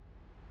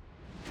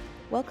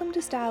Welcome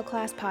to Style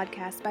Class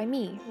Podcast by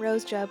me,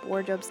 Rose Jubb,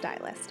 wardrobe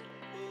stylist.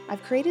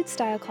 I've created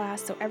Style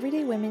Class so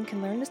everyday women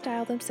can learn to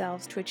style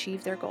themselves to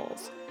achieve their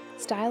goals.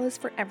 Style is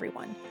for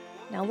everyone.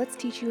 Now let's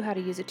teach you how to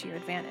use it to your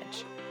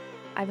advantage.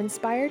 I've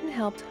inspired and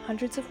helped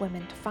hundreds of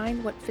women to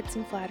find what fits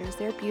and flatters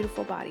their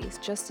beautiful bodies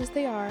just as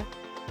they are,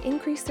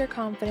 increase their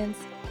confidence,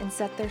 and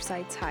set their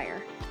sights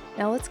higher.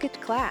 Now let's get to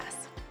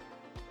class.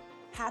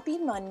 Happy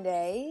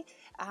Monday.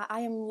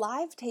 I am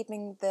live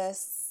taping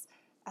this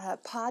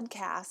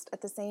podcast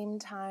at the same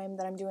time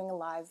that I'm doing a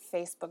live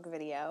Facebook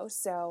video.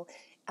 So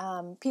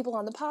people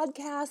on the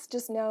podcast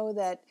just know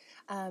that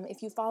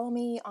if you follow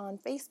me on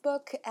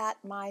Facebook at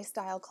My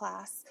Style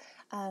Class,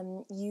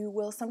 you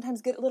will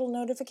sometimes get little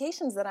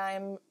notifications that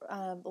I'm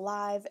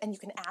live, and you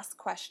can ask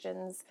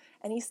questions,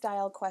 any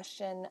style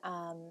question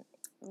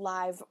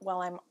live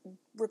while I'm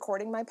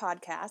recording my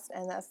podcast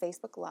and a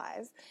Facebook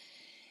Live,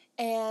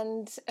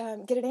 and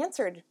get it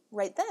answered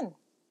right then,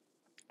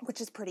 which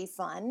is pretty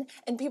fun.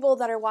 And people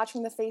that are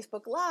watching the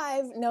Facebook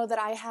Live know that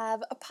I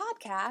have a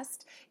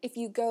podcast. If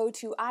you go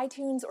to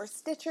iTunes or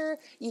Stitcher,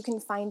 you can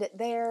find it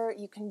there.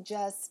 You can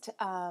just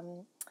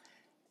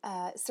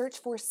search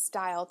for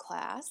Style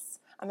Class.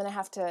 I'm going to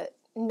have to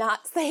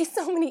not say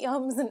so many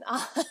ums and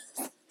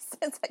ahs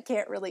since I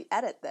can't really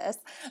edit this.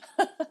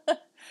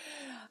 But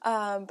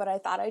I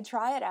thought I'd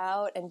try it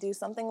out and do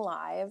something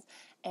live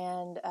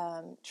and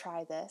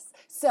try this.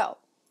 So,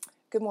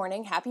 good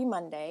morning. Happy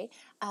Monday.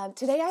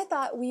 Today I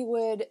thought we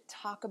would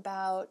talk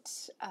about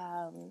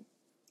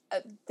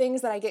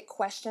things that I get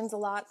questions a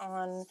lot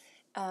on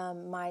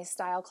my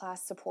Style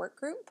Class support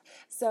group.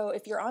 So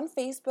if you're on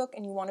Facebook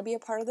and you want to be a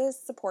part of this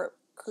support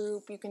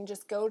group, you can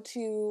just go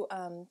to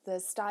the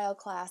Style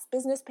Class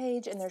business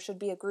page, and there should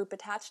be a group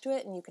attached to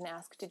it, and you can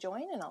ask to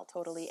join, and I'll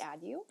totally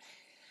add you.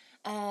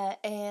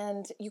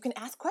 And you can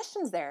ask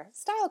questions there,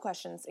 style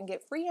questions, and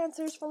get free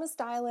answers from a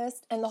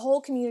stylist. And the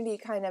whole community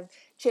kind of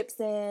chips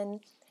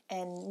in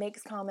and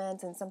makes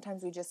comments. And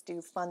sometimes we just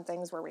do fun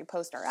things where we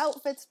post our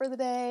outfits for the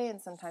day.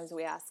 And sometimes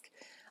we ask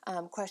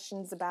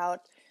questions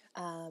about,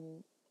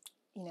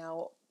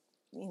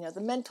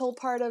 the mental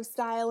part of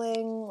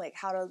styling, like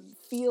how to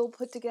feel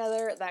put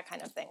together, that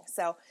kind of thing.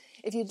 So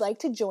if you'd like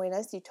to join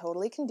us, you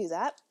totally can do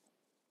that.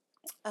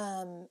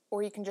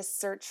 Or you can just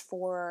search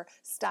for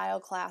Style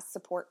Class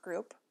Support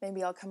Group.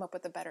 Maybe I'll come up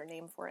with a better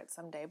name for it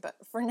someday. But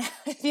for now,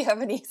 if you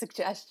have any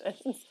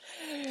suggestions,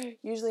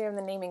 usually I'm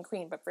the naming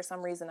queen, but for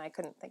some reason I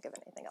couldn't think of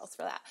anything else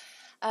for that.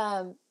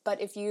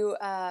 But if you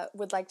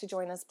would like to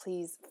join us,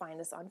 please find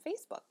us on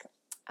Facebook.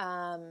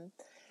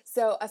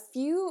 So a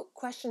few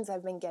questions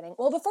I've been getting.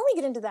 Well, before we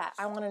get into that,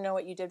 I want to know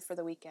what you did for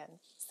the weekend.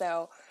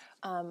 So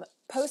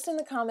post in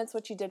the comments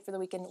what you did for the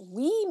weekend.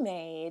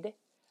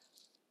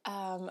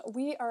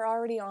 We are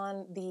already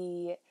on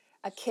a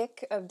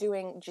kick of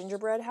doing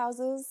gingerbread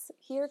houses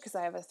here because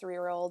I have a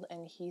 3-year-old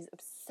and he's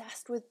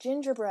obsessed with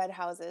gingerbread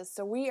houses.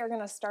 So we are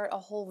going to start a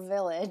whole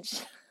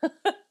village.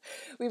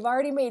 We've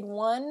already made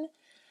one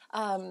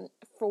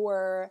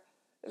for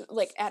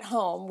at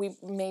home. We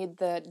made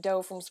the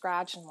dough from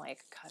scratch and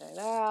cut it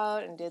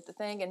out and did the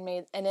thing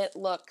and it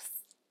looks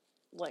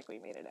like we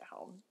made it at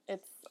home.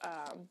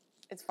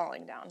 It's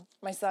falling down.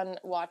 My son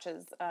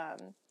watches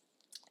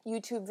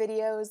YouTube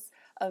videos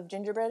of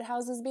gingerbread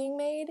houses being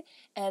made,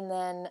 and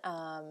then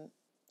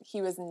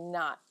he was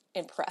not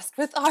impressed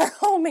with our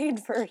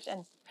homemade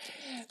version.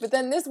 But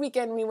then this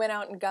weekend we went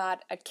out and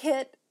got a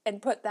kit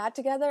and put that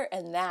together,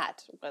 and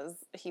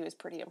he was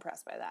pretty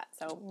impressed by that.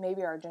 So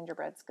maybe our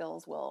gingerbread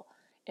skills will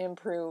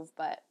improve,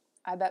 but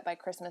I bet by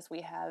Christmas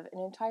we have an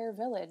entire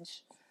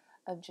village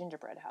of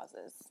gingerbread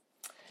houses.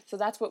 So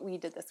that's what we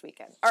did this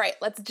weekend. All right,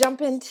 let's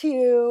jump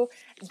into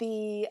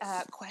the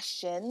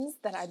questions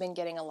that I've been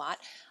getting a lot.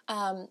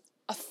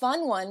 A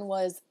fun one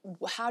was,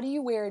 how do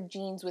you wear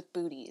jeans with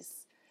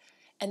booties?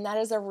 And that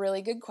is a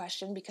really good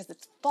question because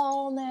it's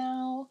fall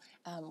now.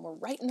 We're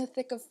right in the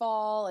thick of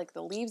fall.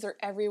 The leaves are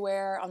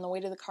everywhere. On the way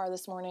to the car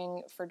this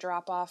morning for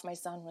drop-off, my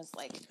son was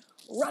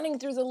running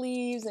through the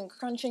leaves and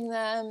crunching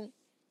them.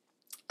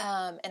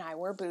 And I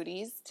wore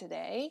booties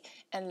today,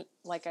 and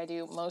like I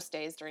do most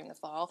days during the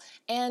fall,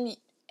 and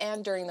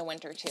during the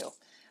winter too.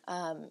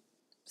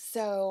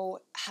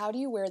 So how do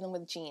you wear them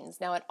with jeans?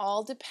 Now, it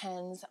all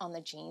depends on the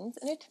jeans,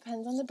 and it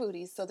depends on the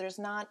booties, so there's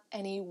not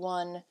any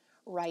one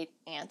right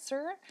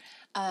answer.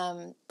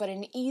 But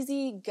an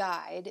easy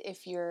guide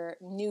if you're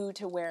new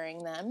to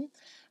wearing them,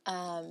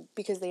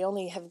 because they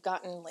only have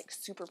gotten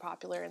super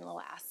popular in the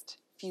last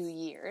few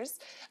years,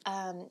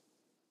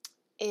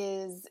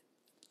 is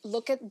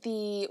look at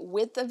the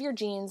width of your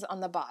jeans on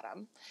the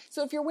bottom.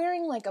 So if you're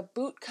wearing a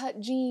boot cut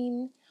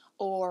jean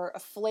or a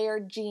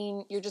flared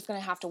jean, you're just going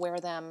to have to wear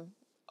them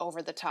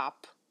over the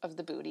top of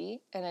the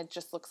booty, and it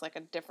just looks like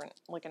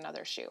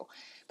another shoe.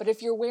 But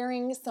if you're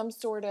wearing some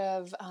sort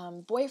of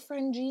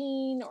boyfriend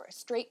jean or a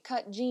straight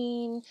cut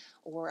jean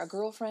or a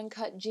girlfriend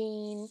cut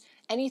jean,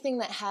 anything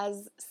that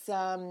has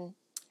some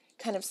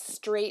kind of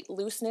straight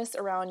looseness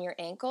around your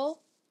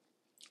ankle,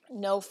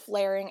 no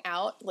flaring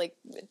out, like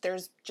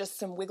there's just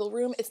some wiggle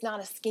room. It's not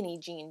a skinny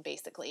jean,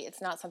 basically.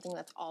 It's not something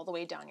that's all the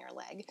way down your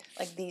leg.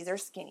 Like these are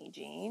skinny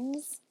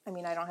jeans. I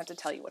mean, I don't have to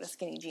tell you what a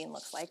skinny jean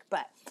looks like,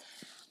 but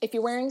if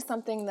you're wearing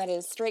something that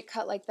is straight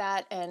cut like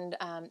that and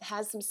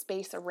has some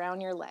space around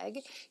your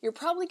leg, you're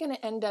probably going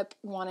to end up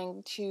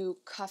wanting to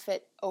cuff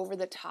it over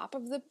the top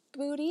of the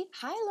booty.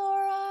 Hi,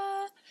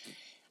 Laura.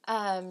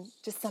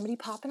 Just somebody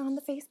popping on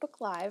the Facebook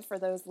Live for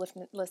those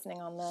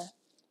listening on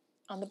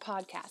the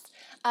podcast.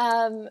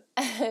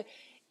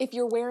 If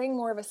you're wearing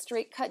more of a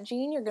straight cut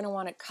jean, you're going to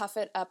want to cuff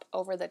it up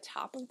over the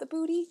top of the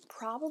booty,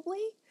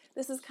 probably.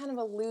 This is kind of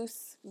a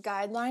loose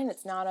guideline.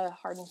 It's not a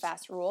hard and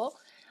fast rule.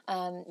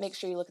 Make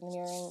sure you look in the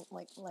mirror and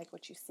like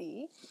what you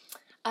see.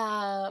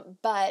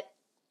 But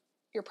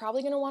you're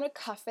probably going to want to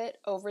cuff it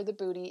over the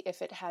booty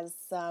if it has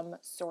some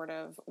sort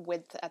of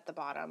width at the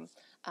bottom.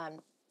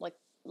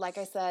 Like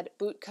I said,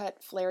 boot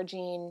cut, flare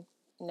jean,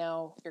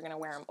 no, you're going to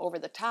wear them over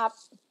the top.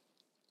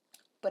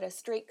 But a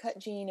straight cut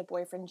jean, a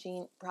boyfriend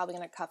jean, probably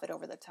going to cuff it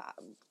over the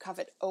top, cuff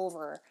it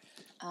over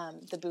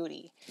the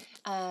booty.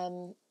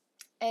 And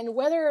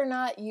whether or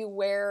not you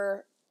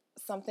wear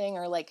something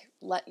or like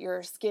let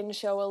your skin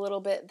show a little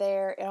bit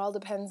there, it all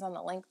depends on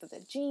the length of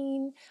the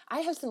jean. I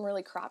have some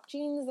really cropped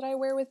jeans that I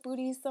wear with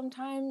booties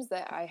sometimes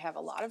that I have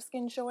a lot of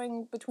skin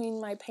showing between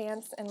my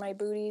pants and my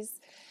booties.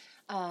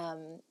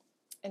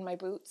 And my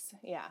boots,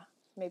 yeah.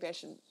 Maybe I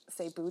should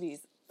say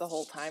booties the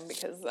whole time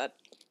because that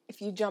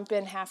if you jump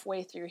in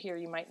halfway through here,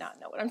 you might not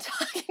know what I'm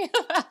talking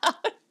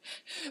about.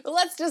 But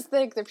let's just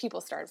think that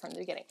people started from the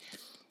beginning.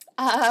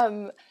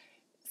 But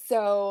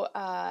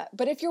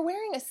if you're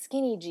wearing a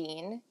skinny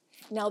jean,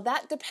 now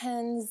that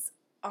depends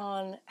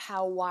on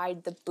how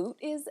wide the boot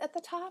is at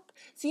the top.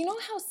 So you know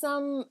how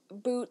some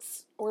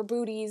boots or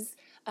booties,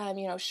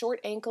 short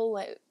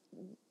ankle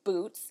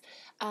boots,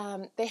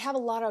 they have a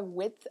lot of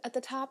width at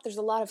the top. There's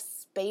a lot of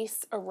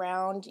space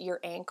around your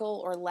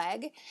ankle or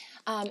leg.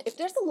 If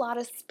there's a lot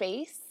of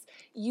space,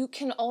 you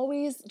can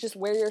always just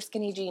wear your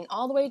skinny jean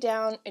all the way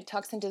down. It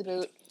tucks into the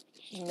boot,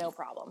 no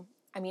problem.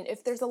 I mean,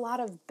 if there's a lot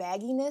of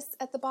bagginess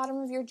at the bottom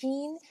of your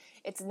jean,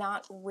 it's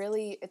not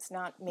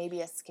maybe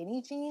a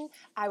skinny jean.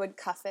 I would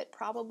cuff it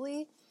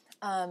probably.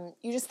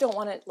 You just don't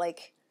want it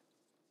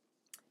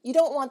you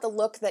don't want the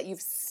look that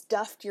you've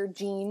stuffed your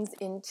jeans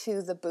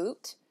into the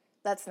boot.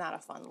 That's not a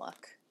fun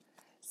look.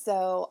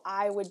 So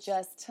I would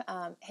just,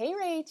 hey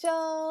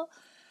Rachel,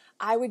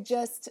 I would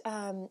just,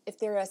 if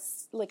they're a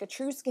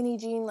true skinny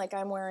jean like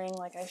I'm wearing,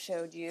 like I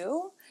showed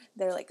you,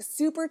 they're like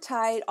super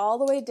tight all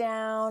the way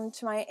down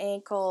to my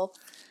ankle.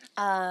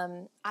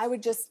 I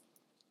would just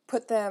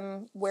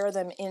wear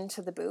them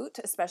into the boot,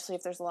 especially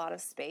if there's a lot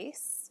of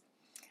space.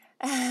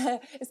 And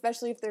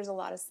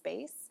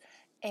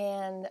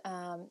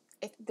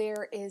if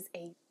there is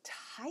a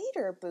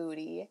tighter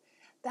booty,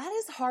 that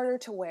is harder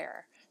to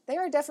wear. They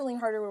are definitely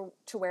harder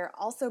to wear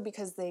also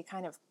because they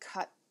kind of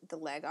cut the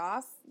leg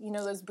off. You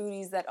know those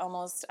booties that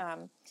almost,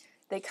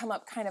 they come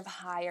up kind of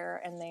higher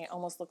and they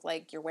almost look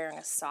like you're wearing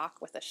a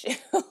sock with a shoe.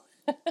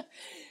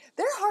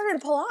 They're harder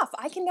to pull off.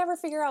 I can never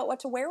figure out what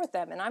to wear with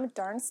them, and I'm a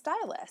darn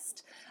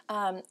stylist.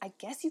 I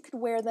guess you could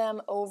wear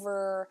them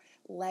over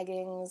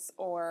leggings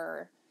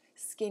or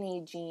skinny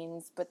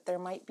jeans, but there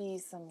might be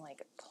some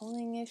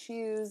pulling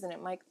issues and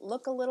it might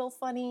look a little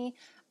funny.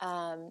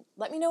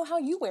 Let me know how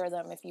you wear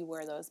them if you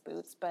wear those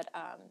boots, but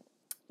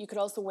you could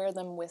also wear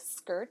them with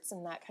skirts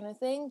and that kind of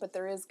thing, but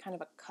there is kind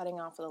of a cutting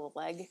off of the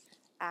leg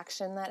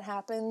action that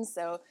happens,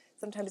 so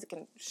sometimes it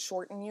can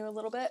shorten you a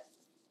little bit.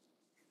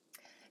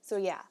 So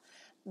yeah,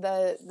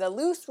 the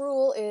loose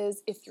rule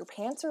is if your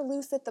pants are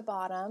loose at the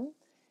bottom,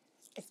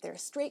 if they're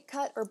straight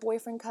cut or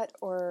boyfriend cut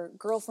or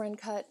girlfriend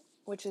cut,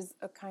 which is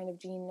a kind of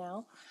jean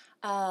now,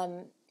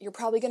 you're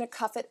probably going to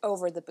cuff it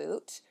over the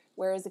boot.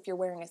 Whereas if you're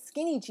wearing a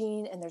skinny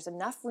jean and there's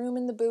enough room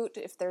in the boot,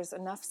 if there's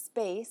enough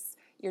space,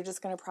 you're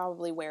just going to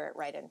probably wear it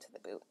right into the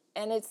boot.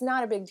 And it's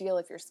not a big deal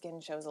if your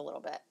skin shows a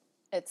little bit.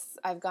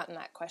 I've gotten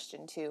that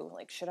question too.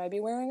 Should I be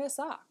wearing a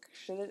sock?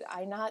 Should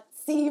I not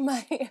see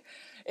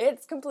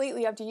it's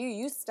completely up to you.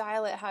 You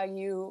style it how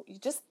you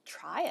just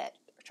try it.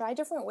 Try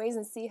different ways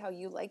and see how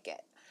you like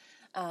it.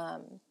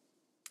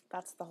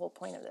 That's the whole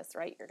point of this,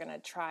 right? You're going to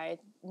try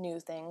new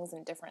things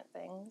and different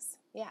things.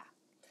 Yeah.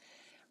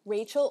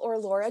 Rachel or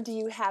Laura, do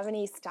you have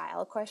any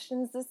style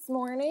questions this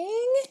morning?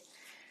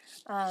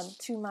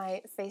 To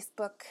my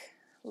Facebook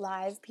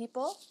Live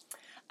people.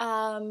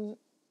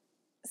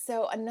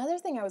 So another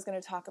thing I was going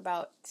to talk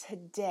about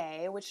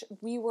today, which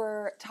we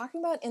were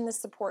talking about in the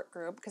support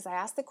group, because I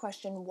asked the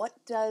question, what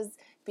does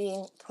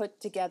being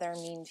put together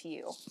mean to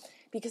you?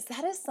 Because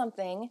that is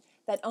something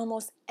that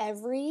almost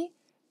every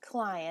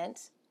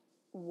client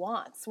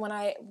wants. When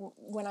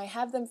I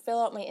have them fill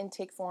out my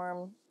intake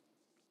form,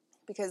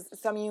 because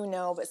some of you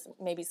know, but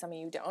maybe some of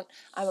you don't,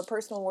 I'm a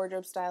personal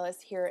wardrobe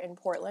stylist here in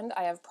Portland.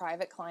 I have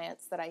private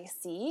clients that I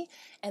see,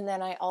 and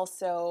then I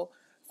also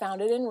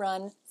founded and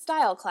run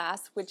Style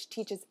Class, which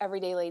teaches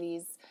everyday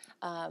ladies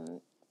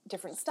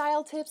different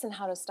style tips and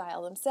how to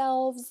style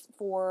themselves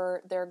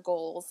for their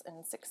goals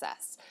and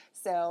success.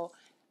 So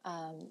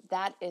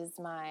That is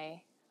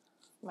my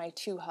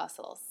two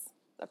hustles,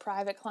 the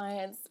private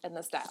clients and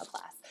the style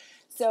class.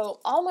 So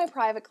all my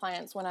private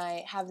clients, when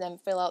I have them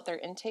fill out their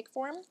intake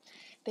form,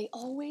 they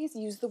always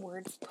use the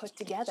word put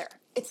together.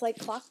 It's like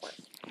clockwork.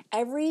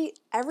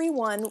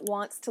 Everyone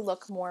wants to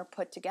look more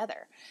put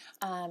together.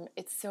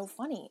 It's so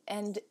funny.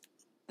 And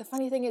the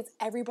funny thing is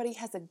everybody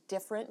has a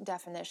different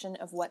definition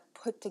of what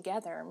put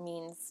together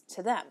means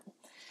to them.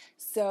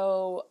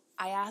 So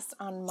I asked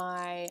on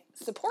my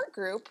support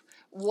group,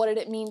 what did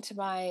it mean to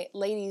my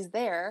ladies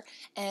there?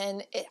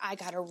 And I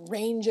got a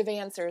range of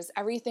answers,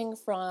 everything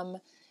from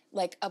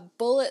like a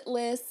bullet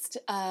list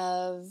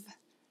of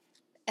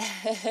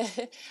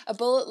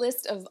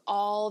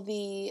all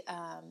the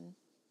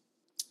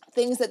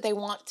things that they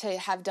want to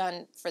have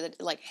done for the,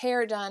 like,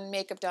 hair done,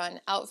 makeup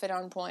done, outfit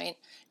on point,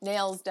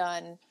 nails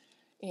done,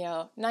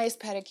 nice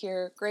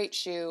pedicure, great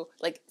shoe,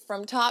 like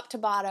from top to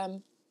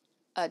bottom,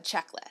 a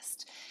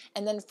checklist.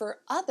 And then for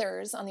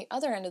others on the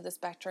other end of the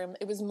spectrum,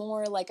 it was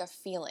more like a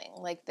feeling,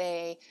 like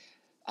they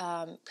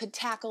could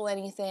tackle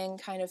anything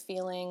kind of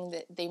feeling,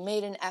 that they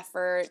made an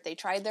effort, they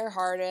tried their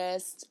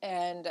hardest,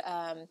 and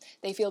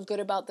they feel good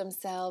about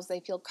themselves, they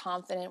feel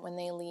confident when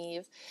they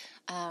leave.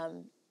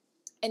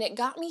 And it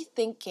got me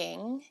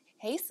thinking,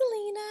 hey,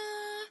 Selena,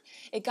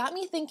 it got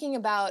me thinking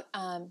about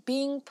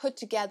being put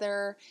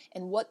together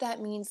and what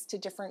that means to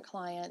different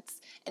clients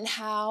and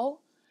how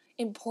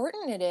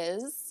important it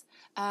is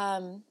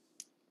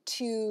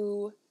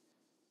to,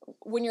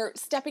 when you're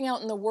stepping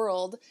out in the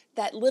world,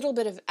 that little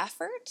bit of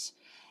effort,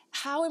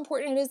 how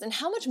important it is and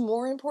how much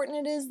more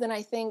important it is than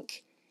I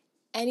think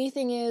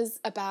anything is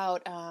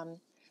about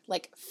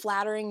like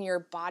flattering your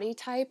body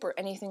type or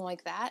anything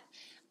like that.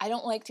 I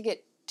don't like to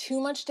get too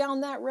much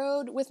down that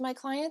road with my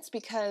clients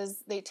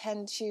because they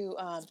tend to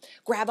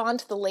grab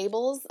onto the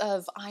labels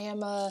of I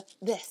am a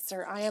this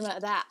or I am a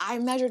that. I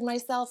measured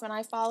myself and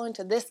I fall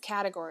into this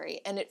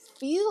category. And it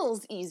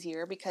feels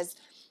easier because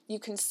you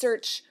can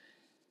search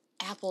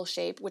apple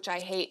shape, which I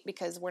hate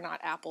because we're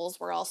not apples.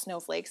 We're all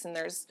snowflakes and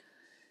there's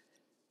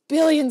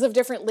billions of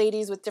different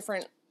ladies with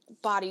different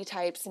body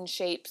types and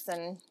shapes,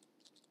 and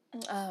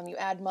you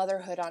add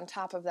motherhood on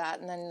top of that,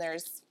 and then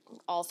there's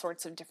all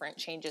sorts of different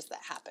changes that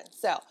happen.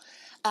 So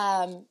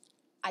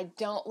I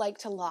don't like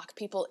to lock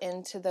people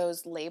into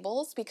those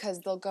labels because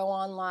they'll go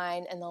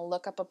online and they'll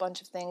look up a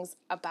bunch of things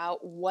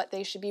about what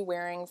they should be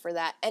wearing for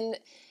that. And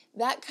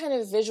that kind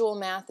of visual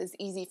math is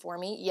easy for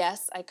me.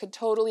 Yes, I could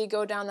totally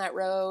go down that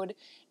road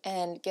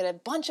and get a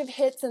bunch of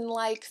hits and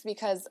likes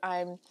because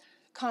I'm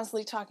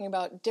constantly talking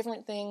about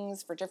different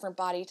things for different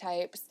body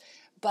types,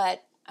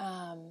 but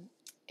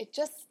it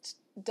just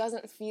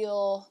doesn't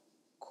feel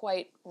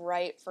quite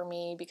right for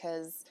me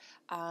because,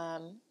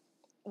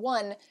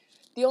 one,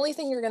 the only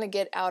thing you're going to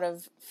get out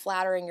of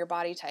flattering your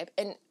body type,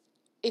 and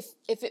if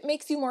it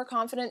makes you more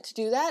confident to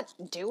do that,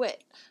 do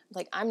it.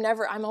 Like, I'm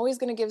always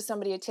going to give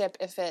somebody a tip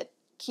if it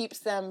keeps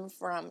them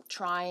from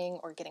trying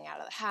or getting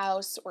out of the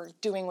house or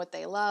doing what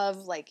they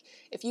love. Like,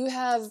 if you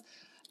have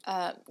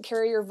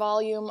carry your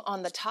volume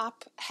on the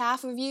top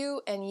half of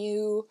you and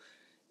you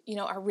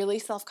are really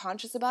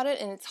self-conscious about it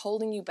and it's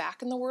holding you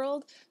back in the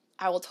world,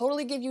 I will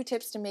totally give you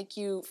tips to make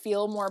you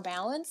feel more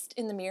balanced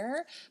in the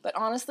mirror, but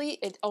honestly,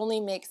 it only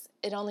makes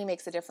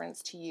a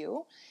difference to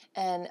you,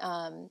 and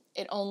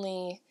it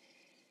only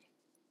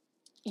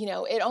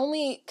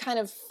kind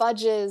of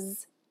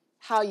fudges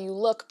how you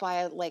look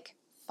by like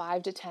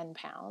 5 to 10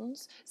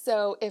 pounds.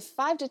 So if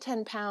 5 to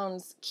 10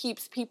 pounds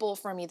keeps people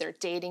from either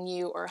dating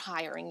you or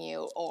hiring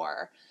you,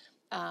 or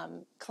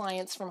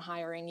clients from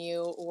hiring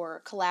you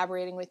or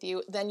collaborating with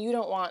you, then you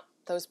don't want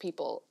those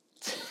people.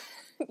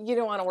 You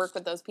don't want to work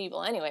with those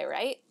people anyway,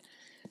 right?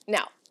 No.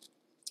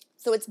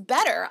 So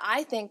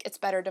I think it's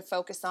better to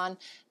focus on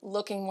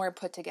looking more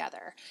put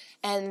together.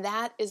 And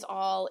that is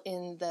all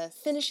in the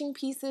finishing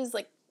pieces,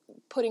 like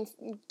putting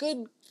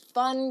good,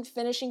 fun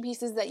finishing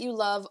pieces that you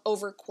love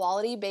over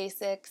quality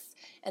basics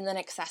and then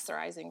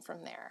accessorizing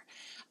from there.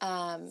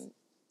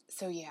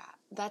 So yeah,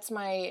 that's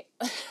my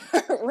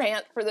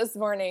rant for this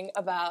morning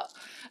about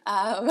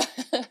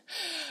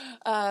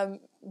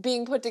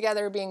being put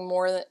together being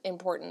more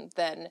important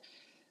than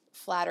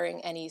flattering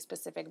any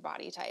specific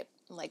body type.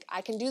 Like,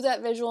 I can do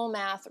that visual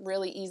math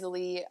really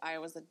easily. I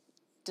was a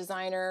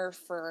designer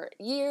for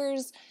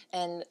years,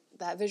 and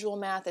that visual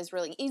math is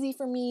really easy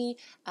for me.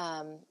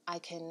 I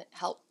can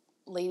help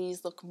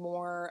ladies look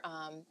more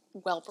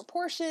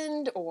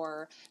well-proportioned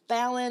or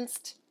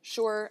balanced.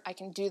 Sure, I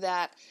can do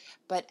that.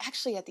 But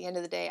actually, at the end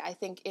of the day, I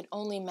think it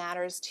only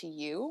matters to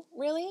you,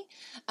 really.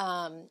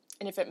 And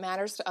if it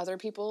matters to other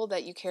people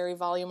that you carry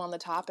volume on the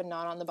top and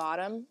not on the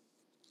bottom,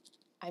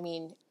 I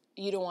mean,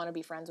 you don't want to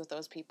be friends with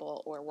those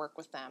people or work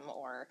with them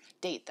or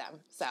date them.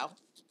 So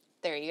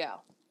there you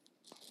go.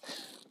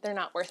 They're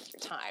not worth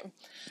your time.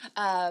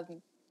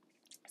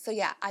 So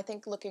yeah, I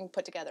think looking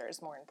put together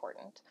is more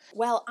important.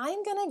 Well,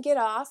 I'm going to get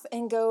off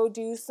and go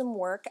do some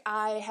work.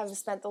 I have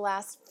spent the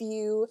last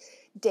few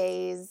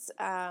days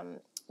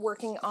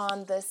working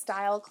on the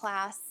style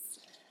class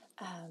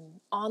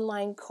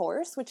online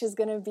course, which is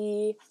going to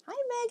be, hi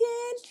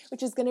Megan,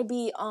 which is going to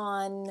be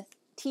on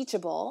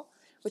Teachable,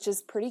 which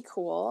is pretty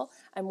cool.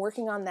 I'm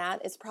working on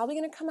that. It's probably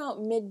going to come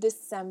out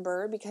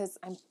mid-December because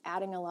I'm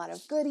adding a lot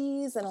of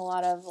goodies and a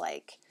lot of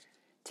like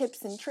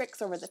tips and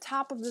tricks over the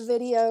top of the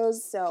videos.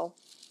 So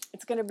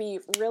it's going to be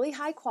really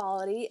high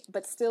quality,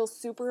 but still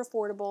super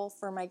affordable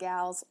for my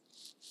gals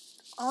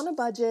on a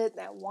budget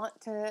that want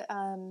to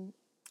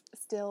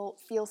still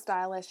feel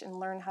stylish and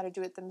learn how to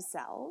do it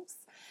themselves.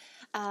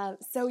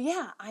 So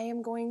yeah, I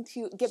am going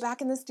to get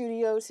back in the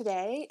studio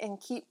today and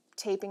keep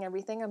taping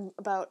everything. I'm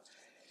about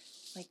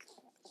like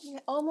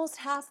almost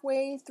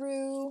halfway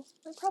through,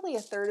 probably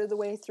a third of the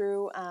way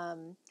through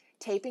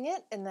taping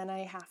it, and then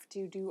I have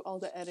to do all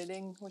the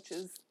editing, which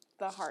is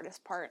the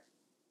hardest part.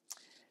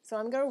 So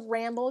I'm going to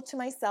ramble to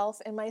myself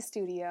in my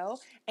studio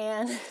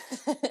and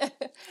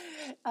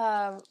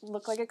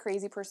look like a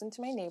crazy person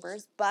to my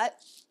neighbors, but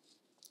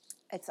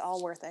it's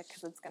all worth it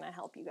because it's going to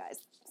help you guys.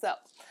 So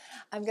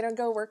I'm going to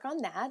go work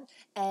on that,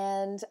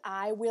 and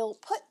I will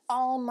put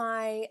all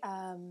my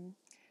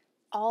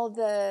all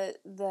the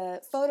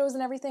photos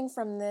and everything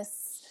from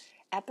this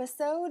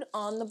episode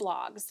on the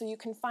blog. So you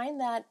can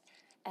find that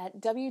at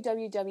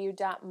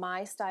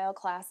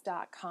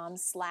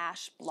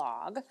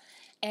www.mystyleclass.com/blog.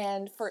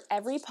 And for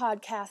every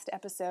podcast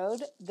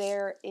episode,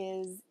 there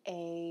is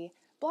a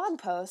blog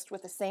post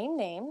with the same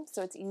name,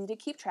 so it's easy to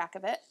keep track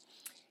of it.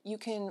 You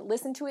can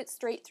listen to it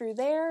straight through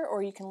there,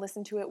 or you can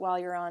listen to it while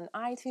you're on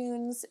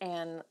iTunes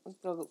and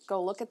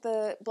go look at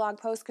the blog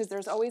post, because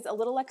there's always a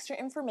little extra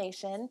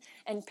information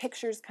and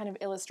pictures kind of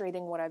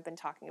illustrating what I've been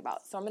talking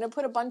about. So I'm going to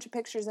put a bunch of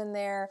pictures in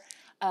there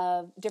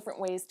of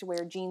different ways to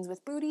wear jeans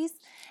with booties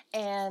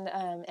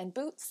and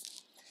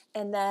boots.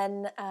 And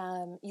then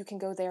you can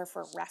go there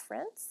for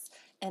reference.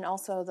 And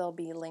also there'll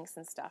be links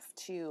and stuff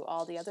to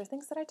all the other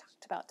things that I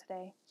talked about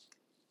today.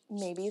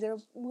 Maybe there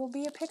will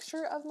be a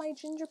picture of my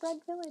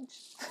gingerbread village.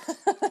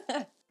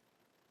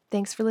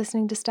 Thanks for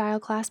listening to Style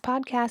Class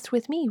Podcast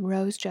with me,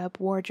 Rose Jubb,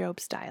 wardrobe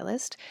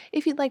stylist.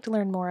 If you'd like to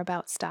learn more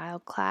about Style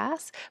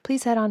Class,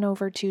 please head on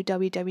over to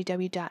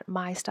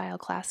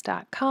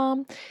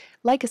www.mystyleclass.com.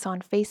 Like us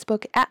on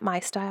Facebook at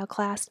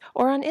MyStyleClass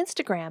or on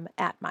Instagram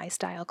at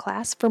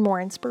MyStyleClass for more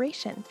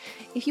inspiration.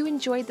 If you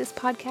enjoyed this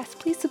podcast,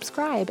 please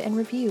subscribe and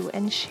review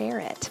and share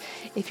it.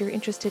 If you're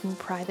interested in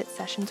private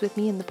sessions with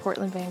me in the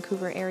Portland,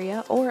 Vancouver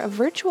area, or a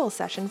virtual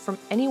session from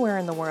anywhere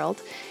in the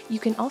world, you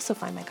can also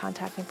find my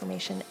contact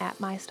information at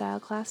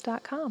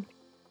MyStyleClass.com.